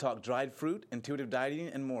Talk dried fruit, intuitive dieting,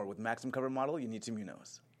 and more with Maxim cover model Yunitsu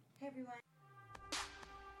Munoz. Hey everyone.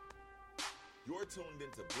 You're tuned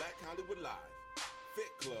into Black Hollywood Live, Fit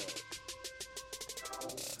Club.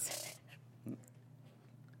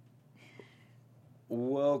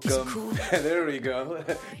 Welcome. There we go.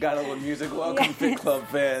 Got a little music. Welcome, Fit Club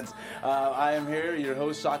fans. I am here, your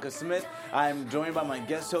host, Shaka Smith. I am joined by my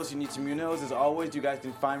guest host, Yunitsu Munoz. As always, you guys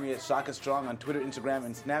can find me at Shaka Strong on Twitter, Instagram,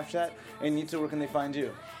 and Snapchat. And Yunitsu, where can they find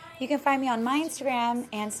you? You can find me on my Instagram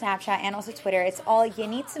and Snapchat and also Twitter. It's all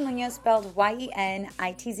Yunitsu Munoz, spelled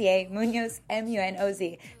Y-E-N-I-T-Z-A, Munoz,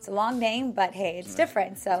 M-U-N-O-Z. It's a long name, but hey, it's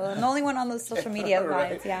different. So I'm the only one on those social media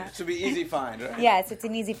Right. lines. Yeah. Should be easy find, right? Yes, it's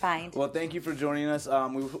an easy find. Well, thank you for joining us.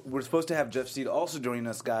 We were supposed to have Jeff Seed also joining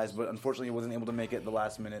us, guys, but unfortunately he wasn't able to make it at the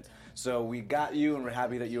last minute. So we got you, and we're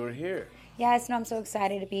happy that you were here. Yes, and I'm so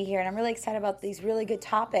excited to be here, and I'm really excited about these really good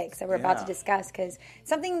topics that we're about to discuss, because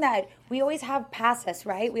something that we always have past us,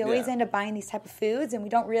 right? We always end up buying these type of foods, and we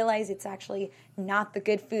don't realize it's actually not the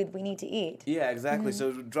good food we need to eat. Yeah, exactly.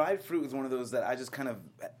 So dried fruit was one of those that I just kind of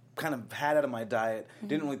had out of my diet.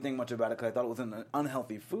 Didn't really think much about it because I thought it was an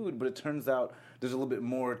unhealthy food, but it turns out there's a little bit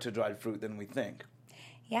more to dried fruit than we think.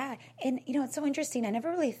 Yeah, and it's so interesting. I never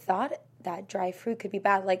really thought that dry fruit could be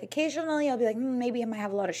bad. Like occasionally I'll be like, maybe I might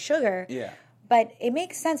have a lot of sugar. Yeah. But it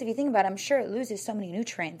makes sense if you think about it. I'm sure it loses so many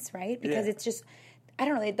nutrients, right? Because it's just, I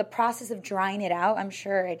don't know, the process of drying it out, I'm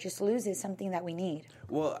sure it just loses something that we need.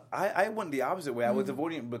 Well, I went the opposite way. I was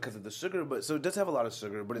avoiding it because of the sugar, so it does have a lot of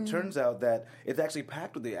sugar, but it turns out that it's actually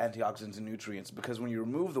packed with the antioxidants and nutrients because when you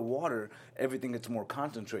remove the water, everything gets more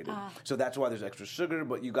concentrated. So that's why there's extra sugar,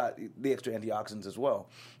 but you got the extra antioxidants as well.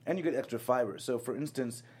 And you get extra fiber. So for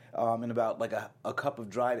instance, in about like a cup of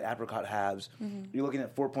dried apricot halves, you're looking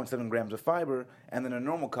at 4.7 grams of fiber, and then a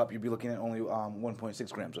normal cup, you'd be looking at only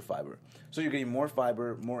 1.6 grams of fiber. So you're getting more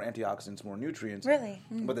fiber, more antioxidants, more nutrients. Really?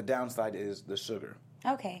 But the downside is the sugar.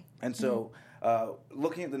 Okay. And so,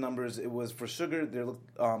 looking at the numbers, it was for sugar. There looked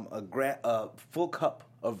a full cup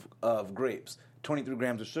of grapes, 23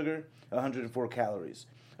 grams of sugar, 104 calories.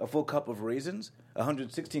 A full cup of raisins,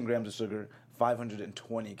 116 grams of sugar,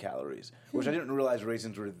 520 calories. Which I didn't realize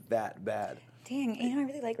raisins were that bad. Dang, I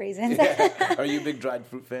really like raisins. Yeah. Are you a big dried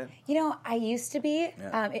fruit fan? I used to be.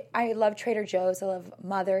 Yeah. I love Trader Joe's. I love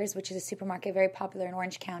Mother's, which is a supermarket very popular in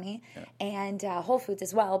Orange County, and Whole Foods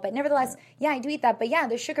as well. But nevertheless, I do eat that. But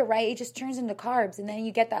there's sugar, right? It just turns into carbs, and then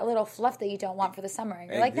you get that little fluff that you don't want for the summer.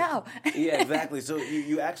 You're like, no. Yeah, exactly. So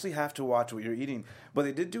you actually have to watch what you're eating. But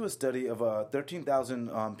they did do a study of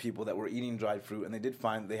 13,000 people that were eating dried fruit, and they did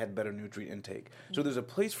find they had better nutrient intake. So there's a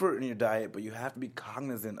place for it in your diet, but you have to be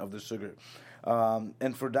cognizant of the sugar.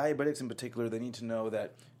 And for diabetics in particular, they need to know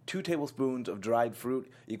that 2 tablespoons of dried fruit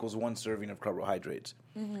equals 1 serving of carbohydrates.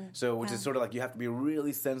 So, which is sort of like you have to be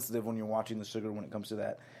really sensitive when you're watching the sugar when it comes to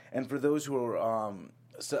that. And for those who are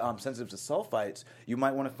sensitive to sulfites, you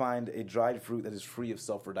might want to find a dried fruit that is free of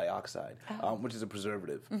sulfur dioxide, which is a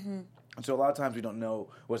preservative. And so a lot of times we don't know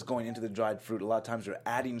what's going into the dried fruit. A lot of times you're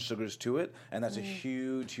adding sugars to it, and that's a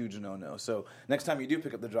huge, huge no-no. So next time you do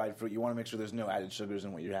pick up the dried fruit, you want to make sure there's no added sugars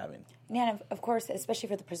in what you're having. Yeah, and of course, especially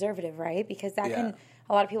for the preservative, right? Because that can,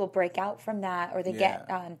 a lot of people break out from that, or they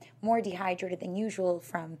get more dehydrated than usual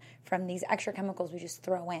from these extra chemicals we just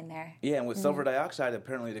throw in there. Yeah, and with sulfur dioxide,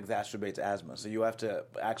 apparently it exacerbates asthma. So you have to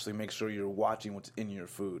actually make sure you're watching what's in your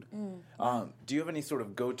food. Do you have any sort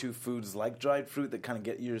of go-to foods like dried fruit that kind of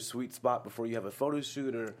get your sweet spot before you have a photo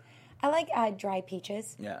shoot? Or I like dried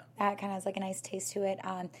peaches. Yeah. That kind of has like a nice taste to it.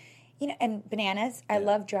 And bananas. I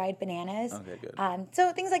love dried bananas. Okay, good.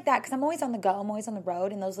 So things like that, because I'm always on the go. I'm always on the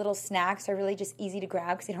road, and those little snacks are really just easy to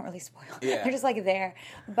grab because they don't really spoil. Yeah. They're just like there.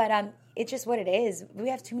 But it's just what it is. We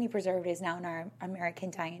have too many preservatives now in our American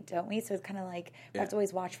diet, don't we? So it's kind of like we have to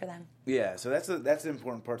always watch for them. Yeah, so that's the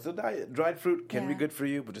important part. So dried fruit can be good for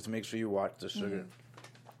you, but just make sure you watch the sugar.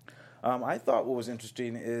 I thought what was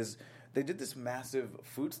interesting is they did this massive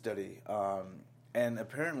food study, and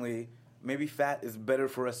apparently maybe fat is better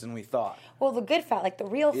for us than we thought. Well, the good fat, like the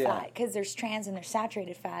real fat, because there's trans and there's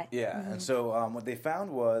saturated fat. Yeah, and so what they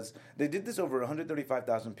found was they did this over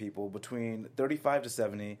 135,000 people between 35 to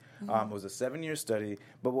 70. It was a 7-year study,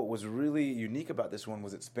 but what was really unique about this one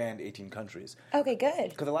was it spanned 18 countries. Okay,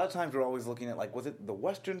 good. Because a lot of times we're always looking at, like, was it the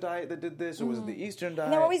Western diet that did this, or was it the Eastern diet?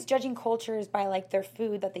 And they're always judging cultures by, like, their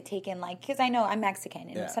food that they take in, like, because I know I'm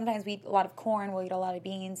Mexican, and sometimes we eat a lot of corn, we'll eat a lot of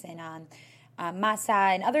beans, and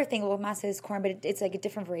masa and other things. Well, masa is corn, but it's like a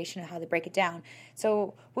different variation of how they break it down.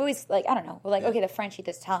 So we always like, I don't know, we're like, okay, the French eat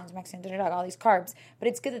this, Italians, Mexicans, all these carbs. But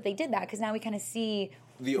it's good that they did that because now we kind of see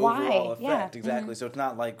the why. overall effect. Yeah. Exactly. So it's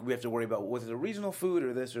not like we have to worry about was it a regional food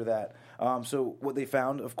or this or that. So what they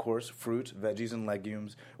found, of course, fruit, veggies, and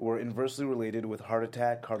legumes were inversely related with heart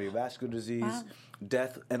attack, cardiovascular disease,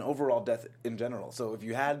 death, and overall death in general. So if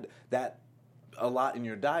you had that a lot in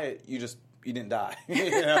your diet, you didn't die.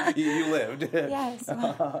 You lived. Yes.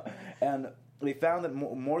 And they found that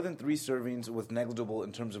more than 3 servings was negligible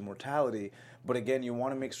in terms of mortality. But again, you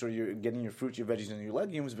want to make sure you're getting your fruits, your veggies, and your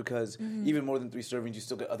legumes because even more than 3 servings, you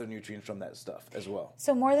still get other nutrients from that stuff as well.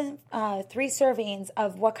 So more than 3 servings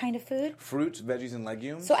of what kind of food? Fruits, veggies, and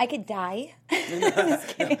legumes. So I could die. Just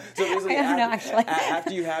kidding. So basically, I don't know, actually.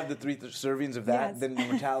 after you have the 3 servings of that, Yes. then the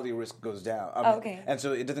mortality risk goes down. Okay. And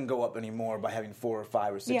so it doesn't go up anymore by having 4 or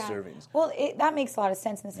 5 or 6 servings. Well, that makes a lot of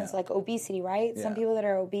sense in the sense of like obesity, right? Yeah. Some people that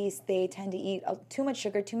are obese, they tend to eat too much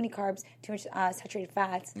sugar, too many carbs, too much saturated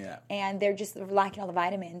fats, and they're just lacking all the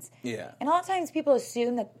vitamins. Yeah. And a lot of times people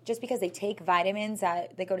assume that just because they take vitamins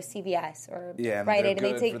that they go to CVS or and Rite they're Aid and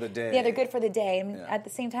they good take for the day. Yeah, they're good for the day. And at the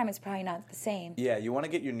same time, it's probably not the same. Yeah, you want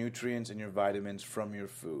to get your nutrients and your vitamins from your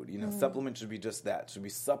food. Supplements should be just that. Should be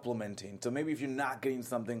supplementing. So maybe if you're not getting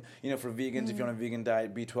something, for vegans, if you're on a vegan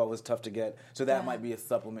diet, B12 is tough to get. So that might be a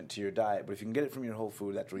supplement to your diet. But if you can get it from your whole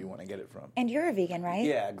food, that's where you want to get it from. And you're a vegan, right?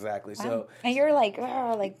 Yeah, exactly. Wow. So and you're like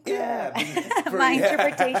yeah, my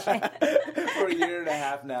interpretation. For a year and a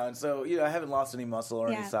half now, and so I haven't lost any muscle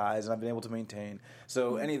or any size, and I've been able to maintain.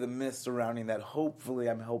 So any of the myths surrounding that, hopefully,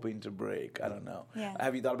 I'm hoping to break. I don't know. Yeah.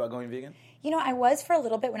 Have you thought about going vegan? I was for a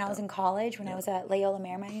little bit when I was in college, when I was at Loyola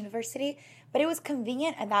Marymount University, but it was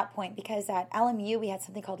convenient at that point because at LMU we had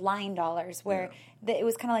something called Line Dollars, where it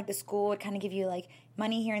was kind of like the school would kind of give you like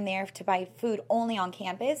money here and there to buy food only on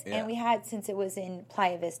campus. And we had, since it was in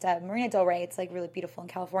Playa Vista, Marina Del Rey, it's like really beautiful in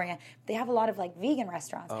California, they have a lot of like vegan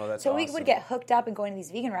restaurants. Oh, that's so awesome. we would get hooked up and go into these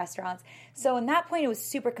vegan restaurants. So in that point, it was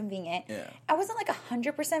super convenient. Yeah. I wasn't like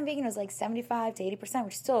 100% vegan. It was like 75 to 80%,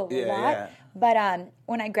 which is still a lot. Yeah. But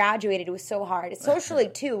when I graduated, it was so hard. Socially,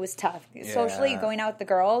 too, was tough. Socially, going out with the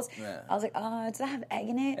girls, I was like, does that have egg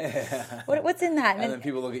in it? What's in that? And then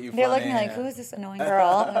people look at you They're funny. looking like, who is this annoying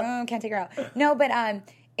girl? I'm like, can't take her out. No, but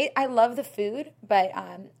I love the food, but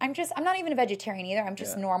I'm not even a vegetarian either. I'm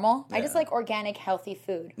just normal. I just like organic, healthy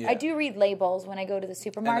food. I do read labels when I go to the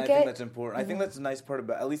supermarket. And I think that's important. I think that's a nice part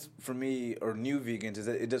about, at least for me or new vegans, is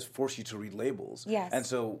that it does force you to read labels. Yes. And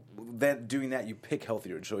so then doing that, you pick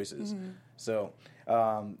healthier choices. So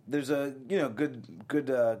there's a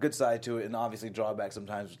good side to it, and obviously drawback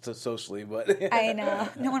sometimes socially. But I know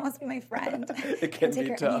no one wants to be my friend. It can take be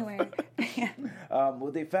her tough. anywhere.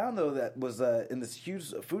 What they found though that was in this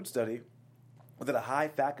huge food study that a high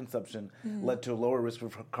fat consumption led to a lower risk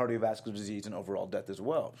of cardiovascular disease and overall death as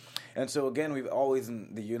well. And so again, we've always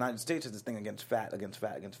in the United States had this thing against fat,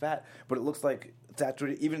 but it looks like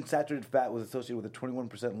saturated fat was associated with a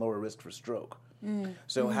 21% lower risk for stroke.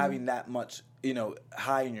 So having that much,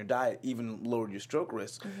 high in your diet even lowered your stroke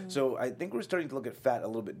risk. So I think we're starting to look at fat a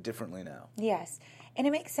little bit differently now. Yes. And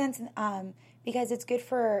it makes sense because it's good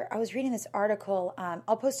for, I was reading this article,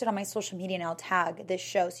 I'll post it on my social media and I'll tag this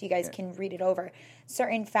show so you guys can read it over.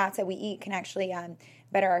 Certain fats that we eat can actually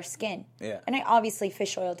better our skin. Yeah. And obviously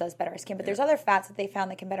fish oil does better our skin, but there's other fats that they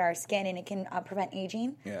found that can better our skin and it can prevent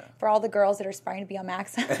aging. Yeah. For all the girls that are aspiring to be on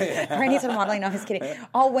Max or any sort of modeling, no, I'm just kidding.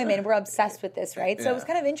 All women, we're obsessed with this, right? So it was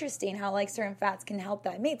kind of interesting how like certain fats can help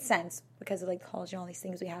that. It made sense because of like collagen, all these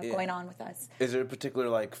things we have going on with us. Is there a particular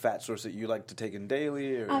like fat source that you like to take in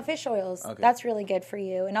daily? Or? Fish oils. Okay. That's really good for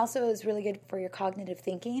you. And also it's really good for your cognitive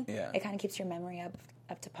thinking. Yeah. It kind of keeps your memory up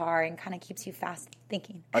to par and kind of keeps you fast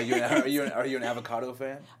thinking. Are you an avocado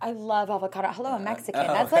fan? I love avocado. Hello, I'm Mexican.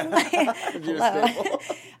 That's like my hello.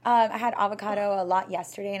 I had avocado a lot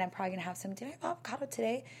yesterday, and I'm probably gonna have some. Did I have avocado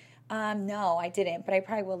today? No, I didn't, but I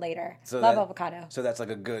probably will later. Love avocado. So that's like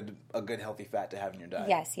a good healthy fat to have in your diet.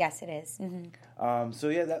 Yes, it is. Mm-hmm. So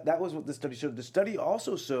yeah, that was what the study showed. The study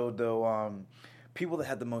also showed though. People that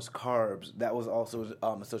had the most carbs, that was also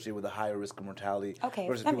associated with a higher risk of mortality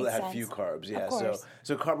versus people that had few carbs. Yeah,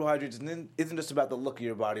 so carbohydrates isn't just about the look of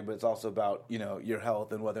your body, but it's also about your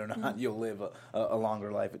health and whether or not you'll live a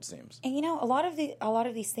longer life. It seems. And a lot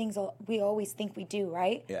of these things we always think we do,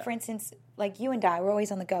 right? Yeah. For instance, like you and I, we're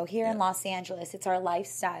always on the go here in Los Angeles. It's our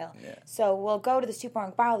lifestyle. Yeah. So we'll go to the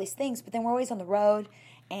supermarket, buy all these things, but then we're always on the road.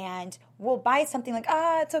 And we'll buy something like,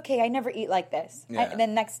 it's okay, I never eat like this. Yeah. And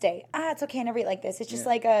then next day, it's okay, I never eat like this. It's just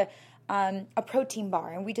like a a protein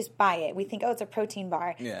bar, and we just buy it. We think, oh, it's a protein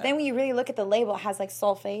bar. Yeah. Then when you really look at the label, it has like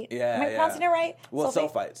sulfate. Yeah, Am I pronouncing it right? Well,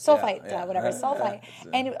 sulfite. Sulfite, Yeah. whatever, sulfite.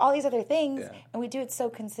 And all these other things, Yeah. and we do it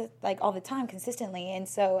so all the time, consistently. And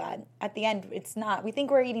so at the end, it's not. We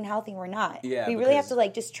think we're eating healthy, and we're not. Yeah, we really have because- to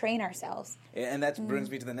like just train ourselves. And that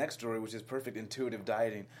brings me to the next story, which is perfect intuitive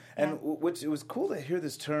dieting. And which it was cool to hear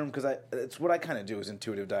this term because it's what I kind of do is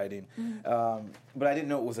intuitive dieting. But I didn't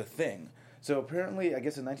know it was a thing. So apparently, I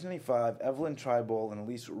guess in 1995, Evelyn Tribal and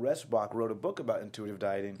Elise Resbach wrote a book about intuitive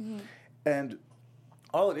dieting. And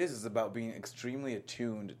all it is about being extremely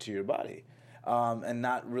attuned to your body. And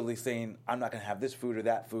not really saying, I'm not going to have this food or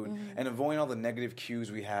that food, and avoiding all the negative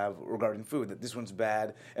cues we have regarding food, that this one's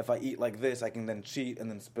bad. If I eat like this, I can then cheat and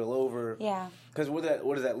then spill over. Yeah. Because what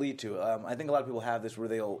does that lead to? I think a lot of people have this where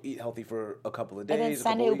they'll eat healthy for a couple of days. And then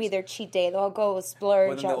Sunday will be weeks. their cheat day. They'll go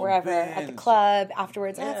splurge then out they'll wherever, at the binge. club,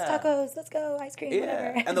 afterwards. Yeah. Let's tacos, let's go, ice cream,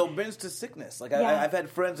 whatever. And they'll binge to sickness. Like Yeah. I've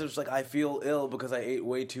had friends that's like, I feel ill because I ate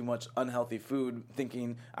way too much unhealthy food,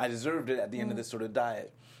 thinking I deserved it at the end of this sort of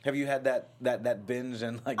diet. Have you had that binge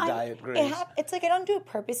and diet craze? It's like I don't do it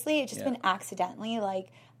purposely. It's just been accidentally. Like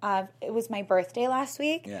it was my birthday last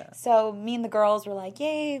week, so me and the girls were like,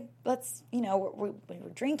 "Yay, let's!" We were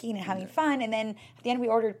drinking and having fun, and then at the end we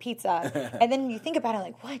ordered pizza. And then you think about it,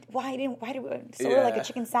 like, what? Why did we? So we're like a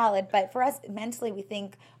chicken salad. But for us, mentally, we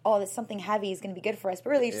think, "Oh, this something heavy is going to be good for us." But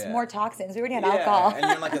really, it's just more toxins. We already had alcohol, and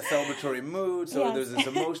you're in like a celebratory mood. So Yes. there's this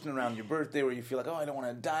emotion around your birthday where you feel like, "Oh, I don't want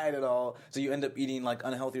to diet at all." So you end up eating like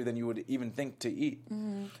unhealthier than you would even think to eat.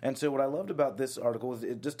 And so what I loved about this article is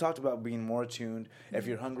it just talked about being more attuned. If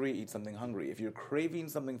you're hungry, eat something hungry. If you're craving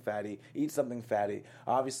something fatty, eat something fatty.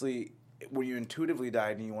 Obviously, when you're intuitively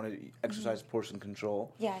dieting, you want to exercise portion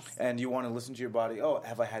control. Yes. And you want to listen to your body. Oh,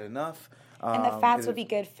 have I had enough? and the fats would be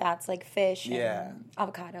good fats like fish and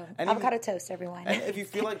avocado. And avocado toast, everyone. And if you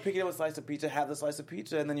feel like picking up a slice of pizza, have the slice of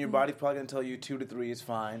pizza, and then your body's probably going to tell you 2 to 3 is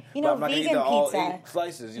fine. You know, but I'm not gonna vegan eat all pizza. 8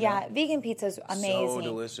 slices. You yeah, know? vegan pizza is amazing. So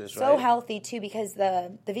delicious, So right? healthy too, because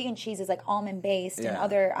the vegan cheese is like almond based and Yeah.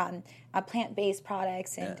 other plant based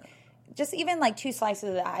products and. Just even like 2 slices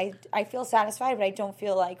of that, I feel satisfied, but I don't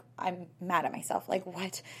feel like I'm mad at myself. Like,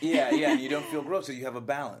 what? Yeah, and you don't feel gross, so you have a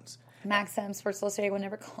balance. Maxim, Sports Illustrated would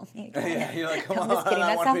never call me again. Yeah, you're like, come I'm on, just kidding. I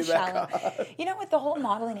That wanna sounds be back shallow. You know, with the whole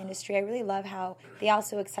modeling industry, I really love how they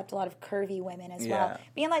also accept a lot of curvy women as well.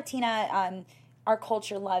 Being Latina, our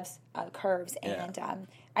culture loves curves, and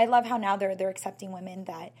I love how now they're accepting women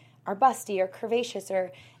that are busty or curvaceous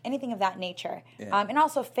or anything of that nature. And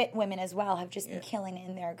also fit women as well have just been killing it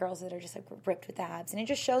in there. Girls that are just like ripped with abs. And it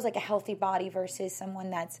just shows like a healthy body versus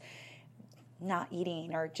someone that's not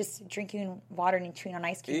eating or just drinking water and chewing on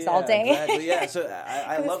ice cubes all day. Exactly. Yeah, so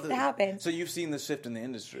I love that. Happens. So you've seen the shift in the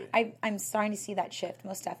industry. I'm starting to see that shift,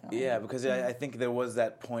 most definitely. Yeah, because I think there was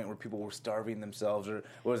that point where people were starving themselves, or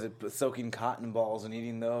what was it, soaking cotton balls and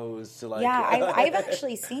eating those to like. Yeah, I've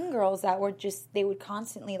actually seen girls that were they would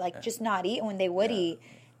constantly like just not eat, and when they would eat,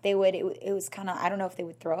 they would. It was kind of, I don't know if they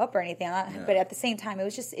would throw up or anything, but at the same time, it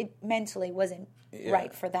was just it mentally wasn't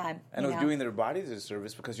right for them. And it was doing their bodies a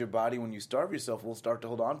service, because your body, when you starve yourself, will start to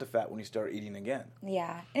hold on to fat when you start eating again.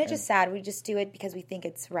 Yeah, and it's just sad. We just do it because we think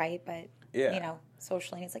it's right, but you know,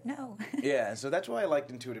 socially, it's like no. Yeah, so that's why I liked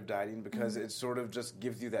intuitive dieting, because it sort of just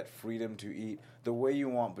gives you that freedom to eat the way you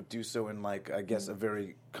want, but do so in like, I guess, a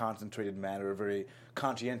very concentrated manner, a very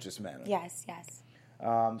conscientious manner. Yes.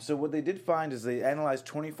 So what they did find is they analyzed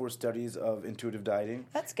 24 studies of intuitive dieting.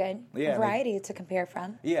 That's good. Yeah, a variety to compare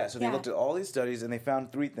from. Yeah, so they looked at all these studies and they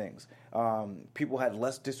found 3 things. People had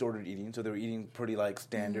less disordered eating, so they were eating pretty like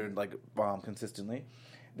standard, like consistently.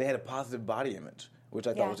 They had a positive body image, which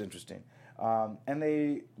I thought was interesting. And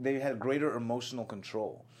they had greater emotional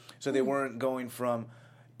control. So they weren't going from,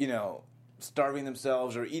 starving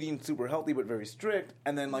themselves or eating super healthy but very strict,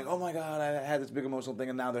 and then like, oh my God, I had this big emotional thing,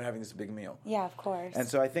 and now they're having this big meal. Yeah, of course. And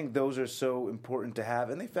so I think those are so important to have.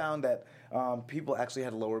 And they found that people actually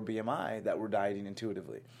had lower BMI that were dieting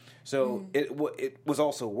intuitively. So it was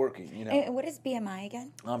also working. And what is BMI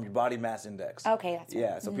again? Your body mass index. Okay, that's right.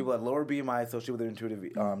 Yeah, so people had lower BMI associated with their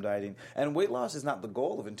intuitive dieting. And weight loss is not the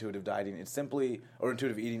goal of intuitive dieting. It's simply, or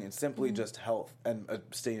intuitive eating, it's simply just health and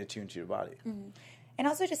staying attuned to your body. And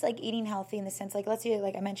also just like eating healthy in the sense, like let's say,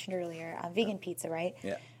 like I mentioned earlier, vegan pizza, right?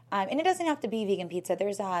 Yeah. And it doesn't have to be vegan pizza.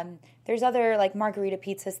 There's other like margarita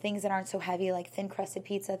pizzas, things that aren't so heavy, like thin crusted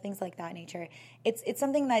pizza, things like that nature. It's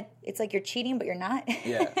something that it's like you're cheating, but you're not.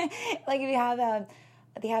 Yeah. Like if you have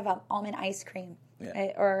they have almond ice cream,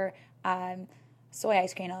 or soy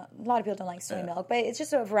ice cream. A lot of people don't like soy milk, but it's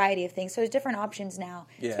just a variety of things. So there's different options now.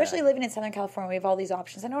 Especially living in Southern California, we have all these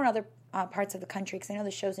options. I know in other parts of the country, because I know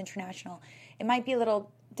the show's international, it might be a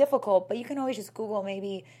little difficult, but you can always just Google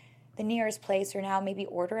maybe the nearest place, or now maybe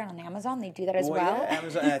order it on Amazon. They do that as well. Yeah,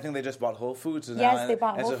 Amazon, and I think they just bought Whole Foods. So yes, now, they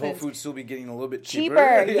bought Whole Foods. Whole Foods Still be getting a little bit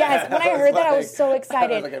cheaper. Yes, when I heard that, I was so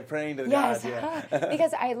excited. I was like, I'm praying to God. Yeah.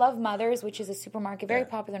 Because I love Mother's, which is a supermarket, very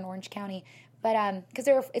popular in Orange County. But because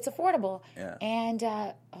it's affordable. Yeah.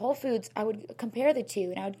 And Whole Foods, I would compare the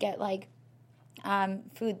two, and I would get like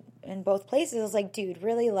food in both places. I was like, dude,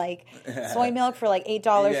 really? Like soy milk for like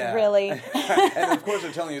 $8, really? And of course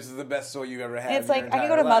they're telling you this is the best soy you've ever had. And it's like, I can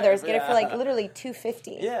go to Mother's, get it for like literally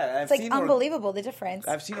 $2.50. Yeah. It's like unbelievable, the difference.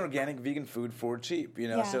 I've seen organic vegan food for cheap,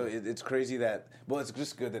 so it's crazy that, well, it's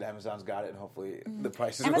just good that Amazon's got it, and hopefully the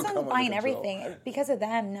prices will come Amazon's under buying control. everything. Because of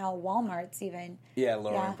them, now Walmart's even. Yeah,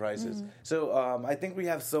 lowering prices. So I think we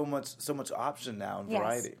have so much option now and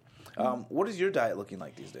variety. What is your diet looking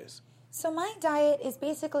like these days? So my diet is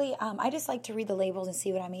basically, I just like to read the labels and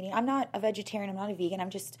see what I'm eating. I'm not a vegetarian. I'm not a vegan. I'm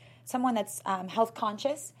just someone that's health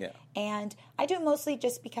conscious. Yeah. And I do it mostly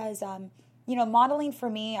just because, modeling for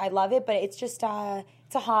me, I love it, but it's just,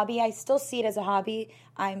 it's a hobby. I still see it as a hobby.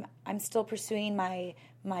 I'm still pursuing my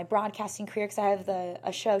broadcasting career, because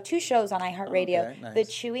I have two shows on iHeartRadio. Okay, nice. The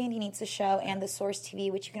Chewy and He Needs a Show and the Source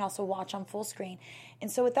TV, which you can also watch on full screen.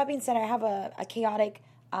 And so with that being said, I have a chaotic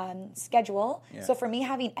schedule. Yeah. So for me,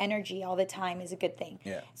 having energy all the time is a good thing.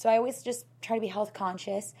 Yeah. So I always just try to be health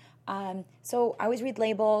conscious. So I always read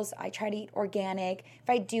labels. I try to eat organic. If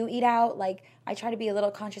I do eat out, like I try to be a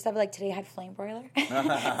little conscious of it. Like today I had flame broiler. So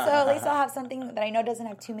at least I'll have something that I know doesn't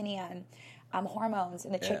have too many hormones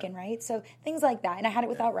in the chicken, right? So things like that. And I had it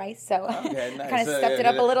without rice, so Okay, nice. I kind of stepped it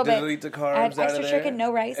up a little bit. Delete the carbs I had out extra of there. chicken,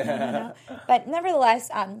 no rice, no. But nevertheless,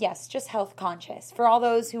 yes, just health conscious. For all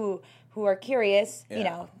those who are curious,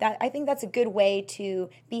 that I think that's a good way to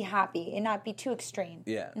be happy and not be too extreme.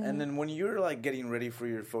 Yeah. And then when you're like getting ready for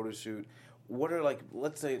your photo shoot, what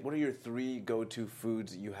are your 3 go-to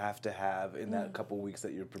foods that you have to have in that couple weeks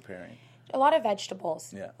that you're preparing? A lot of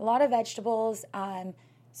vegetables. Yeah. A lot of vegetables.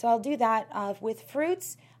 So I'll do that. With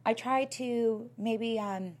fruits, I try to maybe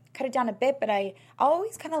cut it down a bit, but I'll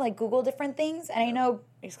always kind of like Google different things. And I know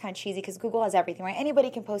it's kind of cheesy because Google has everything, right? Anybody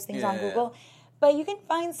can post things on Google. But you can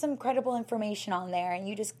find some credible information on there, and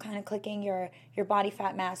you just kind of click in your body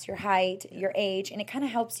fat mass, your height, your age, and it kind of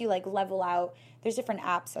helps you like level out. There's different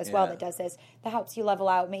apps as well that does this. That helps you level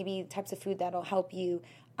out maybe types of food that'll help you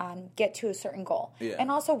get to a certain goal. Yeah. And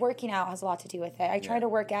also working out has a lot to do with it. I try to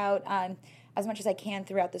work out as much as I can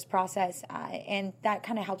throughout this process, and that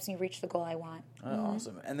kind of helps me reach the goal I want. Oh,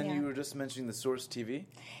 awesome. And then you were just mentioning the Source TV?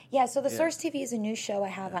 Yeah, so the Source TV is a new show I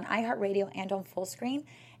have on iHeartRadio and on Full Screen.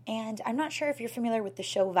 And I'm not sure if you're familiar with the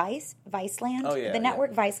show Viceland. Oh, yeah. The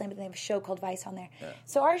network Viceland, but they have a show called Vice on there. Yeah.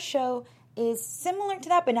 So our show is similar to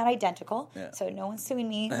that, but not identical. Yeah. So no one's suing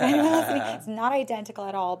me. It's not identical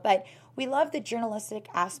at all. But we love the journalistic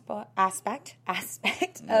aspect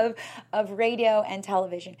of radio and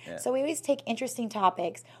television. Yeah. So we always take interesting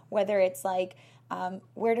topics, whether it's like,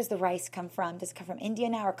 where does the rice come from? Does it come from India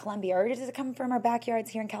now or Colombia? Or does it come from our backyards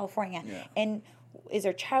here in California? Yeah. And is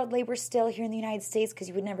there child labor still here in the United States? Because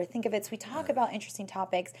you would never think of it. So we talk about interesting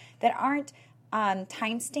topics that aren't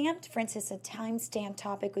time-stamped. For instance, a time-stamped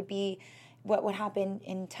topic would be what would happen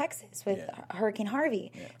in Texas with Hurricane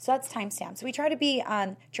Harvey. Yeah. So that's time-stamped. So we try to be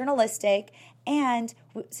journalistic, and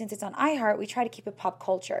since it's on iHeart, we try to keep it pop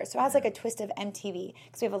culture. So it has like a twist of MTV,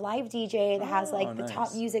 because we have a live DJ that has like the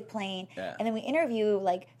top music playing, and then we interview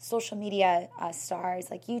like social media stars,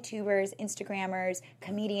 like YouTubers, Instagrammers,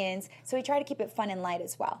 comedians. So we try to keep it fun and light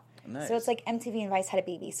as well. Nice. So it's like MTV and Vice had a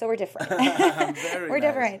baby. So we're different. We're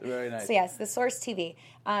different. Very nice. So yes, the Source TV.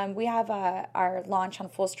 We have our launch on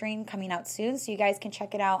Full Screen coming out soon, so you guys can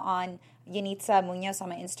check it out on Yanitza Munoz on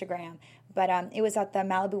my Instagram. But it was at the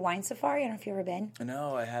Malibu Wine Safari. I don't know if you've ever been.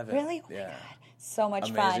 No, I haven't. Really? Oh my God. So much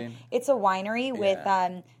Amazing. fun. It's a winery with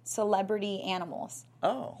celebrity animals.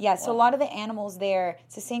 Oh. Yeah, so a lot of the animals there,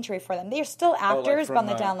 it's a sanctuary for them. They're still actors, but on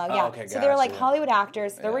the down low. Yeah. Okay, so they're like Hollywood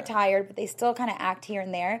actors. They're retired, but they still kind of act here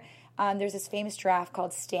and there. There's this famous giraffe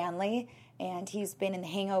called Stanley, and he's been in The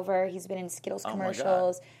Hangover. He's been in Skittles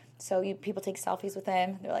commercials. So people take selfies with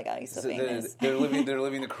him. They're like, oh, he's so famous. They're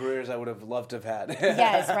living the careers I would have loved to have had.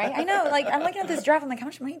 Yes, right? I know. Like, I'm looking at this draft. I'm like, how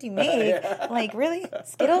much money do you make? Like, really?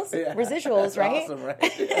 Skittles? Residuals, right? Awesome,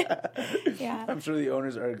 right? Yeah. I'm sure the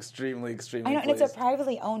owners are extremely I know, pleased. and it's a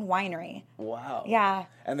privately owned winery. Wow. Yeah.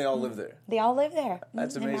 And they all live there. They all live there.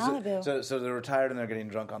 That's in amazing. Malibu. So they're retired and they're getting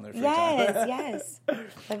drunk on their free time. Yes.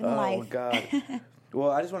 Living life. Oh, God. Well,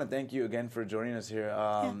 I just want to thank you again for joining us here.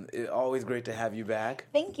 Always great to have you back.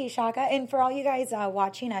 Thank you, Shaka. And for all you guys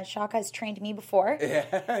watching, Shaka has trained me before. Yeah.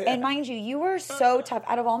 And mind you were so tough.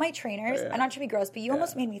 Out of all my trainers, I'm not trying to be gross, but you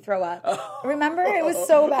almost made me throw up. Remember? It was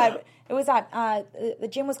so bad. It was at the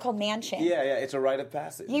gym was called Mansion. Yeah. It's a rite of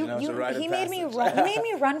passage. He made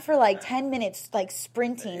me run for like 10 minutes, like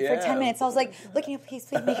sprinting for 10 minutes. I was like, looking at please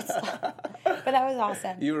make it stop. But that was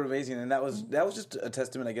awesome. You were amazing, and that was just a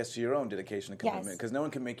testament, I guess, to your own dedication and commitment. Because no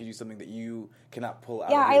one can make you do something that you cannot pull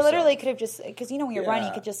out. Yeah, of I yourself. literally could have just because when you're running,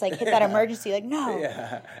 you could just like hit that emergency, like no.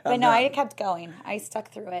 Yeah. But no, I kept going. I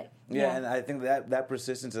stuck through it. Yeah, and I think that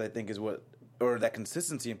persistence, I think, is what. Or that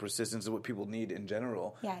consistency and persistence is what people need in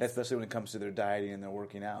general, especially when it comes to their dieting and their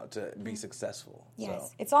working out to be successful. Yes,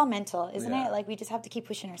 so. It's all mental, isn't it? Like we just have to keep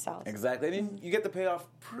pushing ourselves. Exactly, and you get the payoff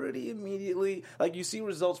pretty immediately. Like you see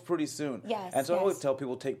results pretty soon. Yes, and so I always tell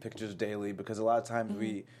people take pictures daily because a lot of times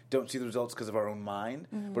we don't see the results because of our own mind.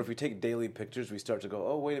 But if we take daily pictures, we start to go,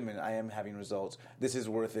 oh wait a minute, I am having results. This is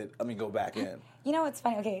worth it. Let me go back in. You know what's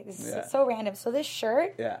funny? Okay, this is so random. So this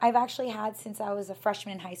shirt I've actually had since I was a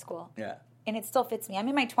freshman in high school. Yeah. And it still fits me. I'm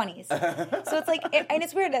in my 20s. So it's like, and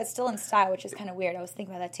it's weird that it's still in style, which is kind of weird. I was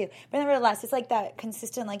thinking about that too. But nevertheless, it's like that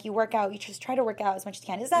consistent, like you work out, you just try to work out as much as you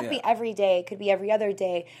can. It doesn't have to be every day. It could be every other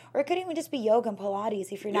day. Or it could even just be yoga and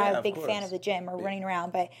Pilates if you're not a big fan of the gym or running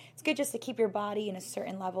around. But it's good just to keep your body in a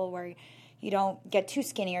certain level where you don't get too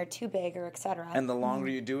skinny or too big or etc. And the longer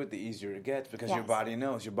you do it, the easier it gets because your body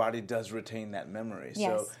knows. Your body does retain that memory.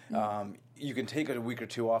 Yes. So you can take it a week or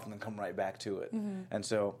two off and then come right back to it. And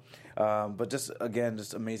so, but just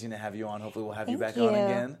amazing to have you on. Hopefully we'll have you back on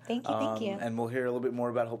again. Thank you. And we'll hear a little bit more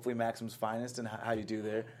about hopefully Maxim's Finest and how you do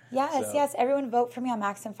there. Yes. Everyone vote for me on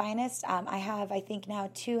Maxim's Finest. I have, I think now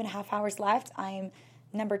 2.5 hours left. I'm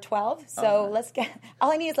number 12, so let's get.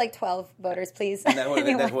 All I need is like 12 voters, please. And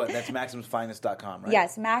that's what? That's MaximsFinest.com, right?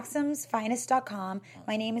 Yes, MaximsFinest.com.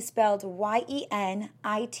 My name is spelled Yenitza.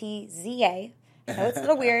 I know it's a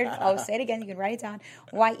little weird. I'll say it again. You can write it down.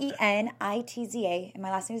 Yenitza, and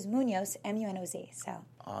my last name is Munoz, Munoz. So.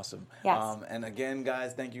 Awesome. Yes. And again,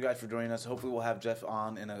 guys, thank you guys for joining us. Hopefully we'll have Jeff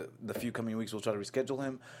on in the few coming weeks. We'll try to reschedule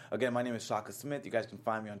him. Again, my name is Shaka Smith. You guys can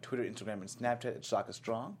find me on Twitter, Instagram, and Snapchat at Shaka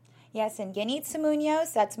Strong. Yes, and Yenitza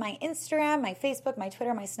Munoz, that's my Instagram, my Facebook, my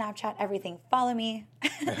Twitter, my Snapchat, everything. Follow me.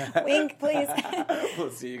 Wink, please. We'll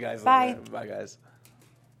see you guys later. Bye, guys.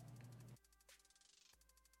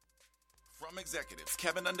 From executives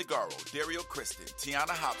Kevin Undergaro, Dario Kristen,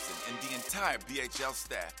 Tiana Hobson, and the entire BHL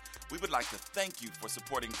staff, we would like to thank you for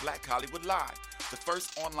supporting Black Hollywood Live, the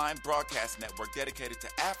first online broadcast network dedicated to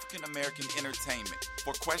African American entertainment.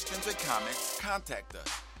 For questions and comments, contact us.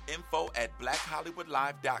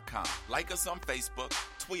 info@blackhollywoodlive.com. Like us on Facebook,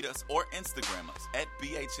 tweet us, or Instagram us at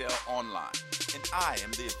BHL Online. And I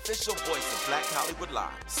am the official voice of Black Hollywood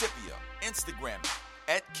Live, Scipio, Instagram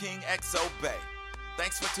at KingXOBay.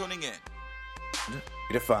 Thanks for tuning in.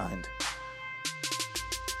 Defined.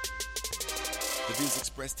 The views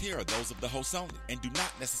expressed here are those of the host only and do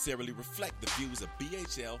not necessarily reflect the views of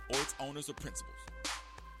BHL or its owners or principals.